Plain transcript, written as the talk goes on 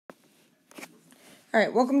All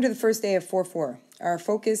right, welcome to the first day of 4-4. Our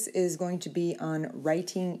focus is going to be on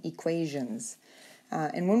writing equations.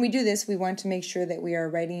 And when we do this, we want to make sure that we are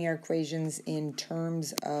writing our equations in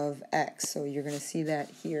terms of x. So you're going to see that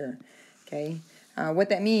here, okay? What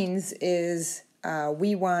that means is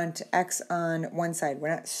we want x on one side.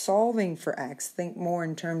 We're not solving for x. Think more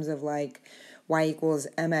in terms of like y equals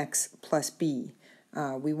mx plus b.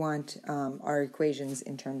 We want our equations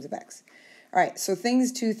in terms of x. All right, so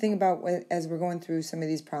things to think about as we're going through some of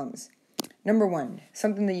these problems. Number one,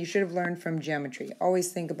 something that you should have learned from geometry.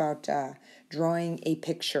 Always think about drawing a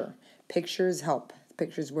picture. Pictures help.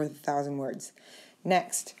 Picture's worth 1,000 words.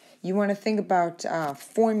 Next, you want to think about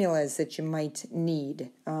formulas that you might need.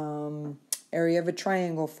 Area of a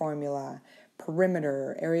triangle formula,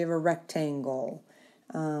 perimeter, area of a rectangle,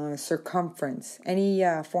 circumference, any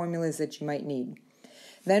formulas that you might need.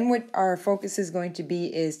 Then what our focus is going to be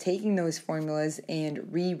is taking those formulas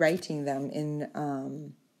and rewriting them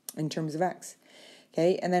in terms of x.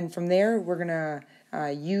 Okay, and then from there we're going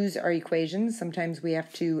to use our equations. Sometimes we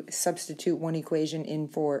have to substitute one equation in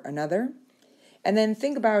for another. And then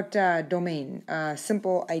think about domain.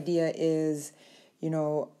 Simple idea is, if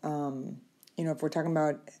we're talking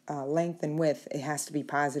about length and width, it has to be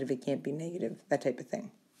positive, it can't be negative, that type of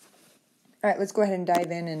thing. All right, let's go ahead and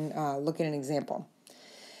dive in and look at an example.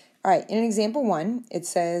 All right, in example 1, it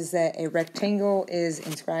says that a rectangle is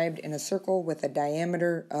inscribed in a circle with a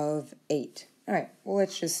diameter of 8. All right, well,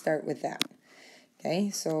 let's just start with that.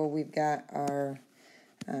 Okay, so we've got our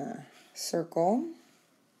circle.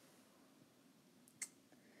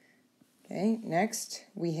 Okay, next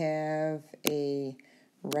we have a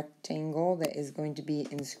rectangle that is going to be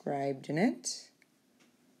inscribed in it.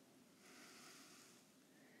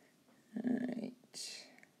 All right.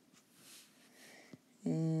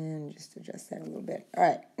 And just adjust that a little bit. All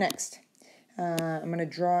right, next. I'm going to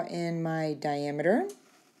draw in my diameter.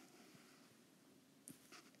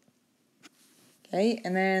 Okay,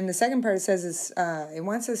 and then the second part it says is it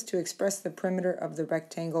wants us to express the perimeter of the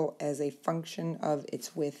rectangle as a function of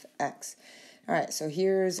its width, x. All right, so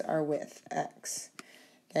here's our width, x.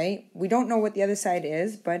 Okay, we don't know what the other side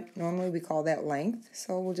is, but normally we call that length,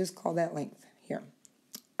 so we'll just call that length here.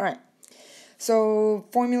 All right. So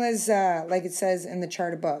formulas, like it says in the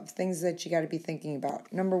chart above, things that you got to be thinking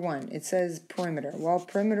about. Number one, it says perimeter. Well,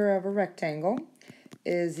 perimeter of a rectangle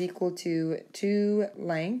is equal to 2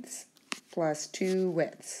 lengths plus 2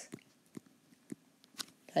 widths.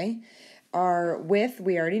 Okay. Our width,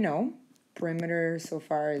 we already know. Perimeter so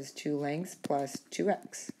far is 2 lengths plus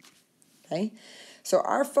 2x. Okay. So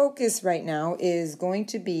our focus right now is going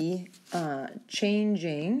to be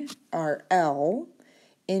changing our L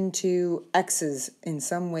into x's in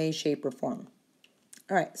some way, shape, or form.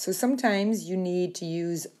 All right, so sometimes you need to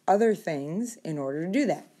use other things in order to do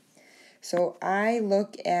that. So I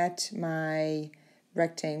look at my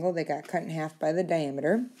rectangle that got cut in half by the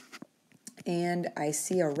diameter, and I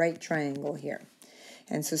see a right triangle here.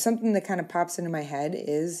 And so something that kind of pops into my head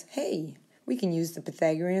is, hey, we can use the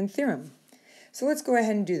Pythagorean theorem. So let's go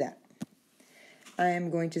ahead and do that. I am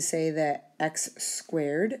going to say that x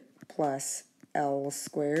squared plus L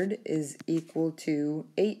squared is equal to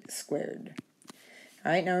 8 squared.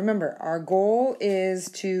 All right, now remember, our goal is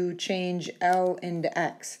to change L into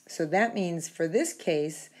x. So that means for this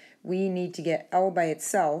case, we need to get L by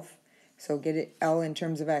itself, so get it L in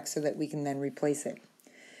terms of x so that we can then replace it.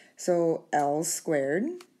 So L squared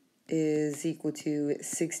is equal to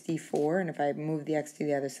 64, and if I move the x to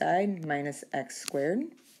the other side, minus x squared.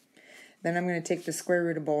 Then I'm going to take the square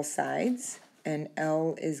root of both sides, and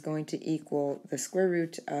L is going to equal the square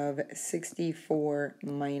root of 64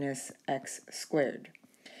 minus x squared.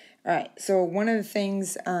 All right, so one of the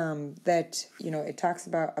things that, it talks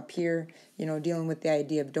about up here, dealing with the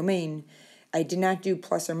idea of domain, I did not do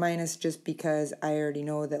plus or minus just because I already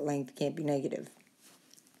know that length can't be negative.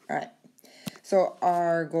 All right, so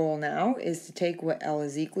our goal now is to take what L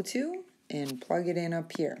is equal to and plug it in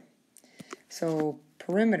up here. So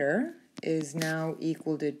perimeter is now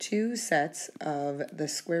equal to 2 sets of the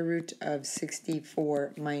square root of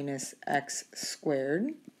 64 minus x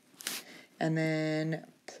squared, and then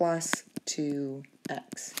plus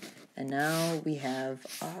 2x. And now we have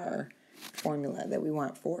our formula that we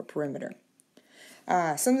want for perimeter.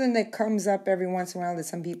 Something that comes up every once in a while that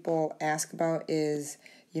some people ask about is,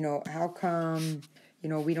 how come,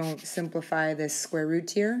 we don't simplify this square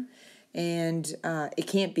root here? And it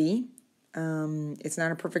can't be. It's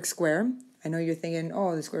not a perfect square. I know you're thinking,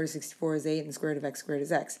 oh, the square root of 64 is 8 and the square root of x squared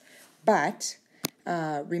is x. But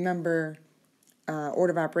remember,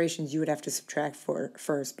 order of operations, you would have to subtract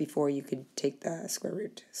first before you could take the square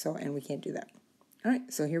root. And we can't do that. All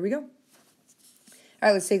right, so here we go. All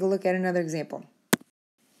right, let's take a look at another example.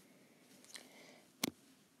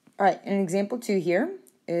 All right, in example 2 here,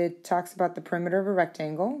 it talks about the perimeter of a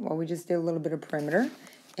rectangle. Well, we just did a little bit of perimeter,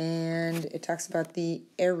 and it talks about the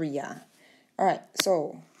area. All right,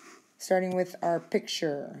 so starting with our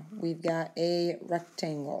picture, we've got a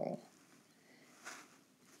rectangle.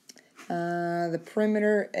 The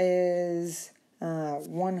perimeter is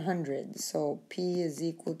 100, so P is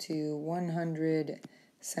equal to 100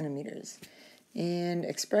 centimeters. And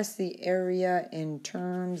express the area in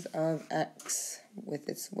terms of X with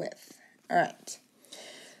its width. All right,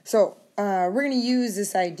 so we're going to use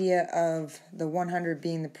this idea of the 100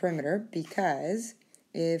 being the perimeter because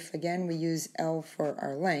if, again, we use L for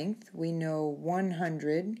our length, we know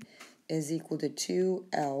 100 is equal to 2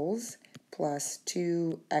 L's plus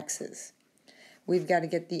 2 X's. We've got to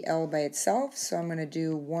get the L by itself, so I'm going to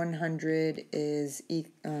do 100 is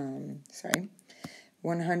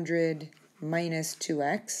 100 minus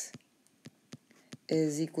 2x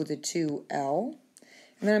is equal to 2L.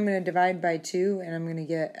 And then I'm going to divide by 2, and I'm going to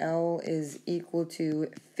get L is equal to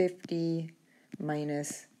 50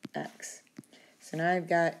 minus x. So now I've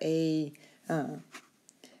got a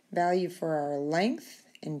value for our length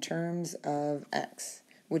in terms of x,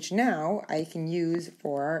 which now I can use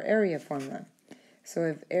for our area formula. So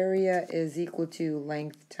if area is equal to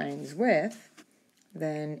length times width,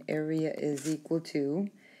 then area is equal to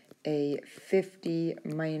a 50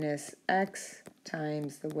 minus x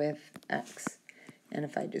times the width x. And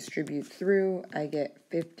if I distribute through, I get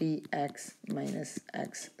 50x minus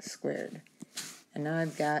x squared. And now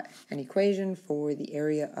I've got an equation for the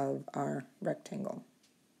area of our rectangle.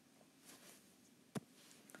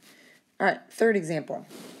 All right, third example.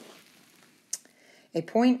 A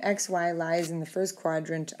point xy lies in the first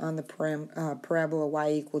quadrant on the parabola y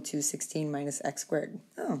equal to 16 minus x squared.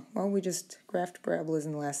 Oh, well, we just graphed parabolas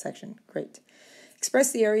in the last section. Great.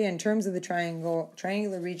 Express the area in terms of the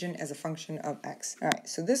triangular region as a function of x. All right,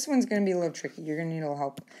 so this one's going to be a little tricky. You're going to need a little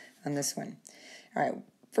help on this one. All right,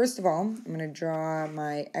 first of all, I'm going to draw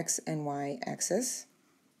my x and y axis.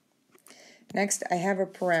 Next, I have a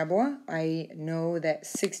parabola. I know that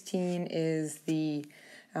 16 is the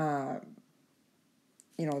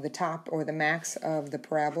the top or the max of the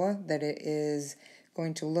parabola, that it is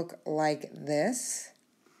going to look like this,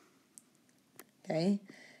 okay?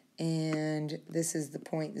 And this is the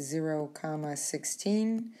point 0,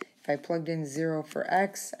 16. If I plugged in 0 for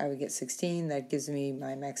x, I would get 16. That gives me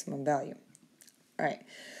my maximum value. All right,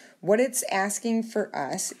 what it's asking for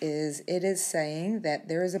us is it is saying that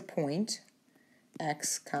there is a point,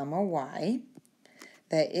 x, y,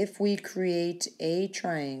 that if we create a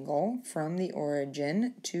triangle from the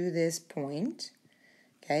origin to this point,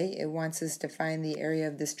 okay, it wants us to find the area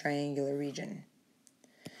of this triangular region.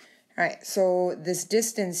 All right, so this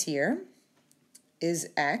distance here is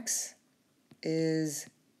x, is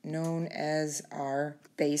known as our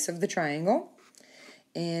base of the triangle,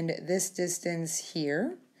 and this distance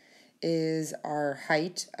here is our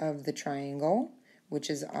height of the triangle, which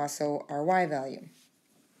is also our y value.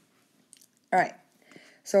 All right.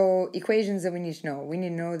 So equations that we need to know. We need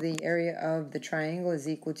to know the area of the triangle is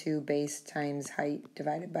equal to base times height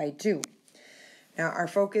divided by 2. Now our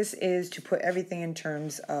focus is to put everything in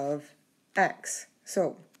terms of x.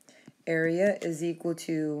 So area is equal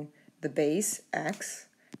to the base x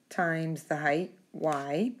times the height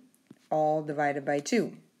y, all divided by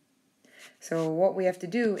 2. So what we have to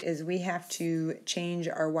do is we have to change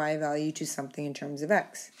our y value to something in terms of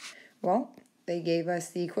x. Well, they gave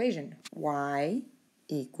us the equation y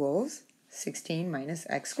equals 16 minus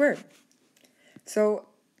x squared. So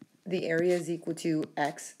the area is equal to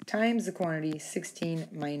x times the quantity 16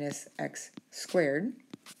 minus x squared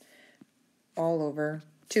all over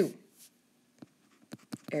 2.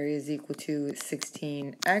 Area is equal to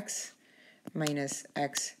 16x minus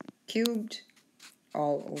x cubed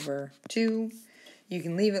all over 2. You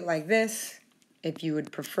can leave it like this. If you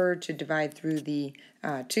would prefer to divide through the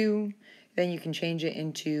 2, then you can change it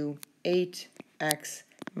into 8x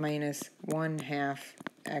minus 1/2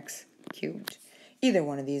 x cubed. Either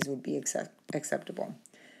one of these would be acceptable.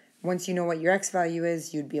 Once you know what your x value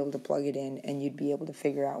is, you'd be able to plug it in and you'd be able to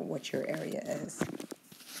figure out what your area is.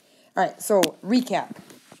 All right, so recap.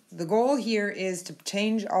 The goal here is to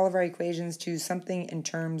change all of our equations to something in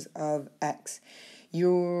terms of x.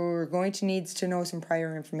 You're going to need to know some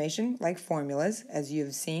prior information, like formulas, as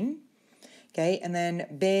you've seen. Okay, and then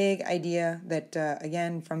big idea that,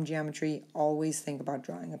 again, from geometry, always think about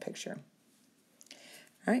drawing a picture.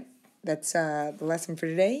 All right, that's the lesson for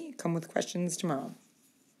today. Come with questions tomorrow.